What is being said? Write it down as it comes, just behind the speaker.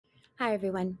Hi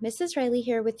everyone, Mrs. Reilly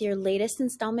here with your latest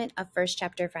installment of First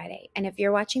Chapter Friday. And if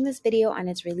you're watching this video on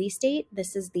its release date,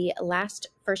 this is the last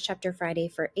First Chapter Friday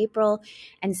for April.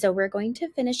 And so we're going to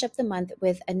finish up the month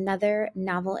with another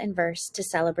novel in verse to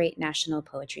celebrate National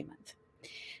Poetry Month.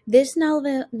 This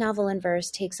novel in verse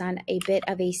takes on a bit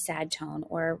of a sad tone,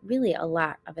 or really a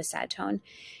lot of a sad tone.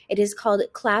 It is called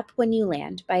Clap When You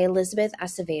Land by Elizabeth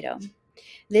Acevedo.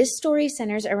 This story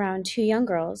centers around two young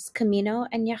girls, Camino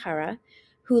and Yahara,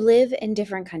 who live in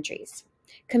different countries.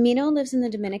 Camino lives in the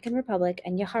Dominican Republic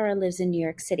and Yahara lives in New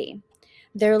York City.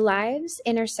 Their lives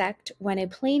intersect when a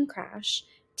plane crash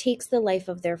takes the life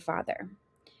of their father.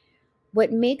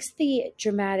 What makes the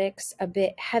dramatics a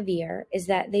bit heavier is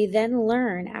that they then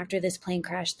learn after this plane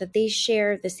crash that they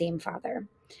share the same father.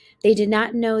 They did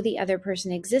not know the other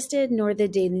person existed, nor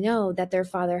did they know that their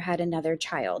father had another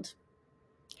child.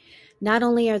 Not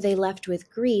only are they left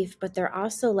with grief, but they're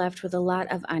also left with a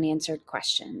lot of unanswered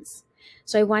questions.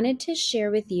 So I wanted to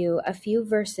share with you a few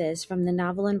verses from the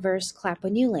novel in verse Clap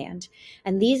When You Land.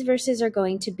 And these verses are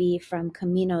going to be from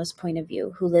Camino's point of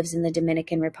view, who lives in the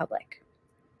Dominican Republic.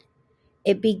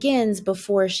 It begins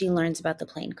before she learns about the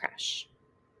plane crash.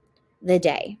 The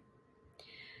day.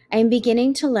 I am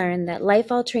beginning to learn that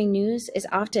life-altering news is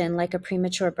often like a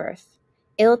premature birth.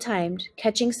 Ill-timed,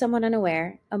 catching someone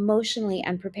unaware, emotionally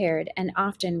unprepared, and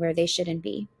often where they shouldn't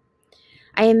be.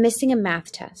 I am missing a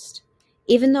math test.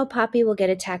 Even though Poppy will get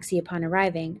a taxi upon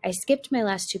arriving, I skipped my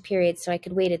last two periods so I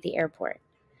could wait at the airport.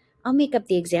 I'll make up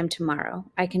the exam tomorrow,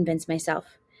 I convince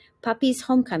myself. Poppy's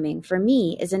homecoming, for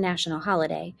me, is a national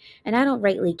holiday, and I don't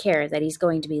rightly care that he's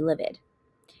going to be livid.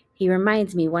 He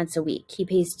reminds me once a week he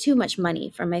pays too much money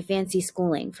for my fancy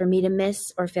schooling for me to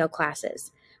miss or fail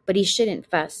classes. But he shouldn't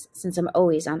fuss since I'm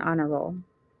always on honor roll.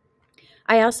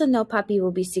 I also know Poppy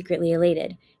will be secretly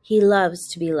elated. He loves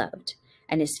to be loved.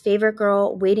 And his favorite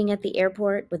girl waiting at the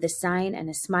airport with a sign and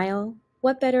a smile,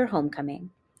 what better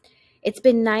homecoming? It's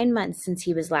been 9 months since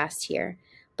he was last here,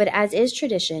 but as is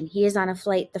tradition, he is on a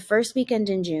flight the first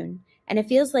weekend in June, and it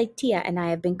feels like Tia and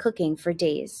I have been cooking for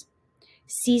days.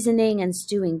 Seasoning and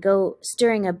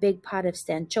stirring a big pot of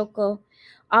sanchoco,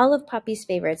 all of Poppy's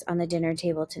favorites on the dinner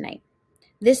table tonight.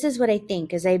 This is what I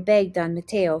think as I beg Don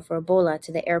Mateo for a bola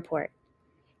to the airport.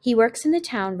 He works in the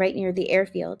town right near the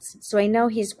airfields, so I know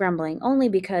he's grumbling only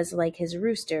because, like his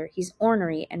rooster, he's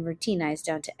ornery and routinized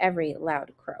down to every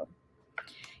loud crow.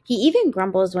 He even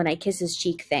grumbles when I kiss his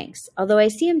cheek thanks, although I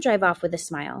see him drive off with a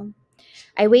smile.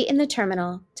 I wait in the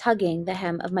terminal, tugging the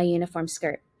hem of my uniform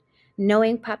skirt,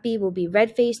 knowing Poppy will be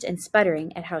red-faced and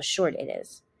sputtering at how short it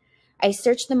is. I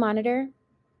search the monitor,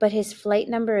 but his flight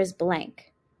number is blank.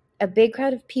 A big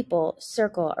crowd of people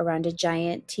circle around a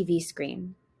giant TV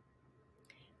screen.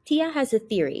 Tia has a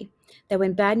theory that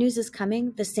when bad news is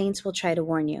coming, the saints will try to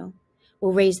warn you.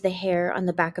 Will raise the hair on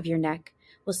the back of your neck,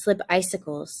 will slip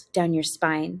icicles down your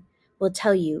spine, will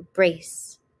tell you,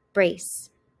 brace, brace,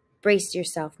 brace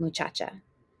yourself, muchacha.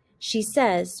 She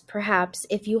says, perhaps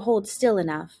if you hold still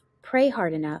enough, pray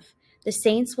hard enough, the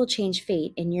saints will change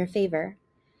fate in your favor.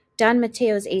 Don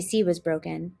Mateo's AC was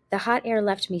broken. The hot air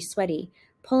left me sweaty,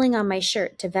 pulling on my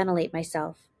shirt to ventilate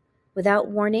myself. Without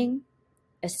warning,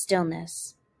 a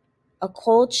stillness. A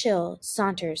cold chill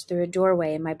saunters through a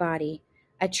doorway in my body.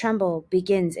 A tremble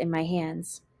begins in my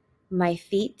hands. My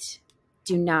feet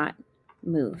do not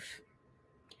move.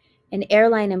 An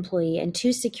airline employee and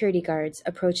two security guards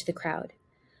approach the crowd,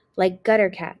 like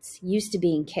gutter cats used to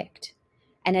being kicked.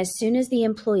 And as soon as the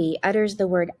employee utters the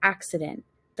word accident,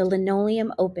 the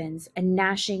linoleum opens, a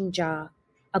gnashing jaw,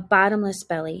 a bottomless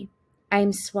belly. I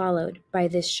am swallowed by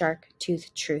this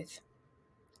shark-toothed truth.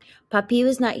 Papi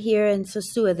was not here in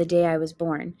Sosua the day I was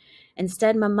born.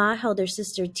 Instead, Mama held her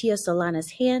sister Tia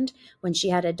Solana's hand when she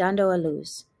had a dando a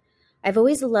luz. I've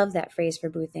always loved that phrase for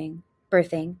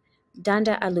birthing,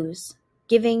 danda a luz,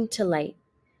 giving to light.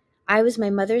 I was my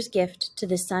mother's gift to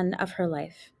the sun of her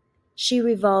life. She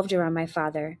revolved around my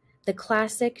father, the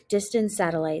classic distant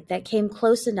satellite that came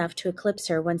close enough to eclipse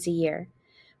her once a year.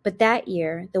 But that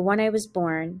year, the one I was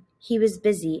born, he was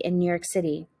busy in New York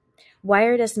City,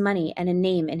 wired us money and a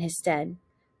name in his stead,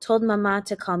 told Mama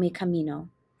to call me Camino.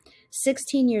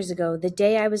 16 years ago, the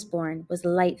day I was born was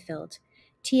light-filled.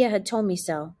 Tia had told me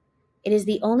so. It is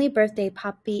the only birthday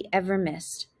Papi ever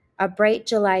missed, a bright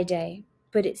July day,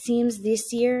 but it seems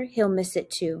this year he'll miss it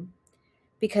too,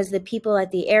 because the people at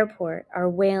the airport are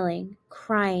wailing,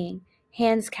 crying,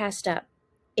 hands cast up.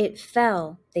 It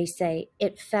fell, they say,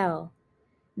 it fell.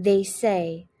 They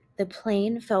say the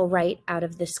plane fell right out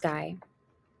of the sky.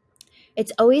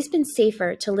 It's always been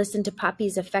safer to listen to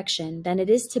Papi's affection than it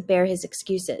is to bear his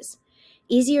excuses.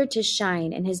 Easier to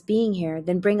shine in his being here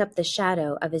than bring up the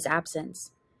shadow of his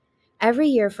absence. Every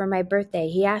year for my birthday,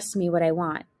 he asks me what I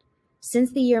want.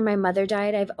 Since the year my mother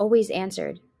died, I've always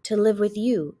answered, to live with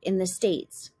you in the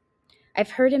States.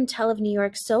 I've heard him tell of New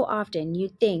York so often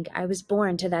you'd think I was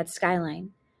born to that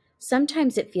skyline.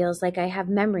 Sometimes it feels like I have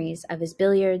memories of his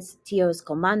billiards, Tio's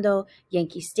Comando,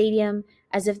 Yankee Stadium,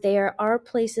 as if they are our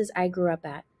places I grew up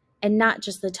at, and not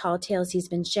just the tall tales he's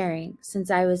been sharing since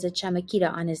I was a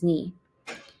chamaquita on his knee.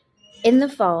 In the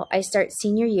fall, I start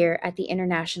senior year at the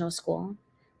international school.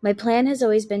 My plan has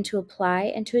always been to apply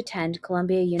and to attend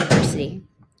Columbia University.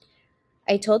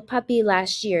 I told Papi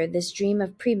last year this dream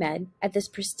of pre-med at this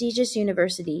prestigious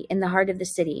university in the heart of the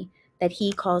city that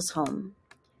he calls home.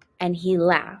 And he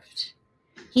laughed.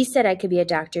 He said I could be a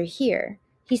doctor here.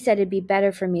 He said it'd be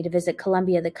better for me to visit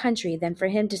Columbia the country than for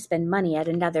him to spend money at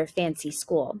another fancy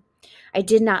school. I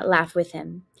did not laugh with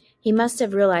him. He must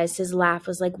have realized his laugh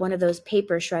was like one of those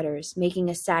paper shredders making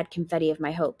a sad confetti of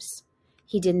my hopes.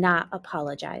 He did not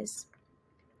apologize.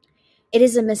 It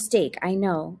is a mistake, I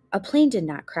know. A plane did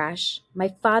not crash.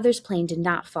 My father's plane did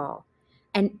not fall.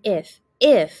 And if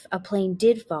a plane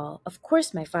did fall, of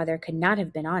course my father could not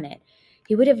have been on it.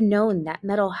 He would have known that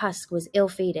metal husk was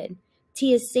ill-fated.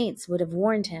 Tia's saints would have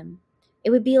warned him. It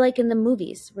would be like in the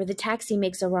movies, where the taxi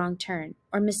makes a wrong turn,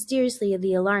 or mysteriously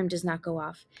the alarm does not go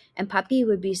off, and Papi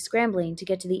would be scrambling to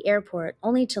get to the airport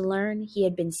only to learn he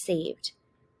had been saved.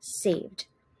 Saved.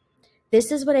 This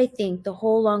is what I think the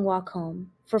whole long walk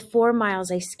home. For 4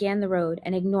 miles I scan the road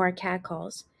and ignore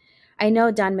catcalls. I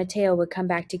know Don Mateo would come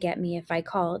back to get me if I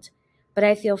called, but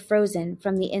I feel frozen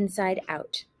from the inside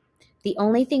out. The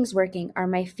only things working are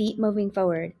my feet moving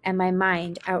forward and my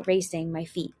mind outracing my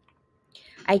feet.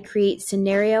 I create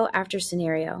scenario after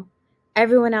scenario.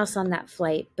 Everyone else on that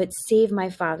flight, but save my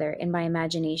father in my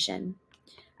imagination.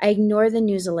 I ignore the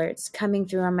news alerts coming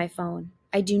through on my phone.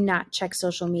 I do not check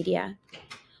social media.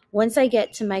 Once I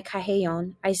get to my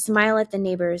cajon, I smile at the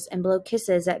neighbors and blow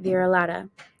kisses at Viralata.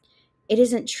 It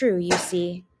isn't true, you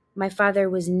see. My father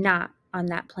was not on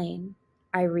that plane.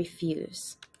 I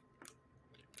refuse.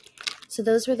 So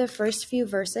those were the first few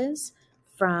verses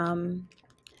from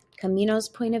Camino's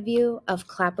Point of View of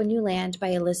Clap When You Land by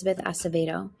Elizabeth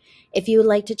Acevedo. If you would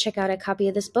like to check out a copy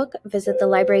of this book, visit the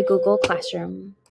library Google Classroom.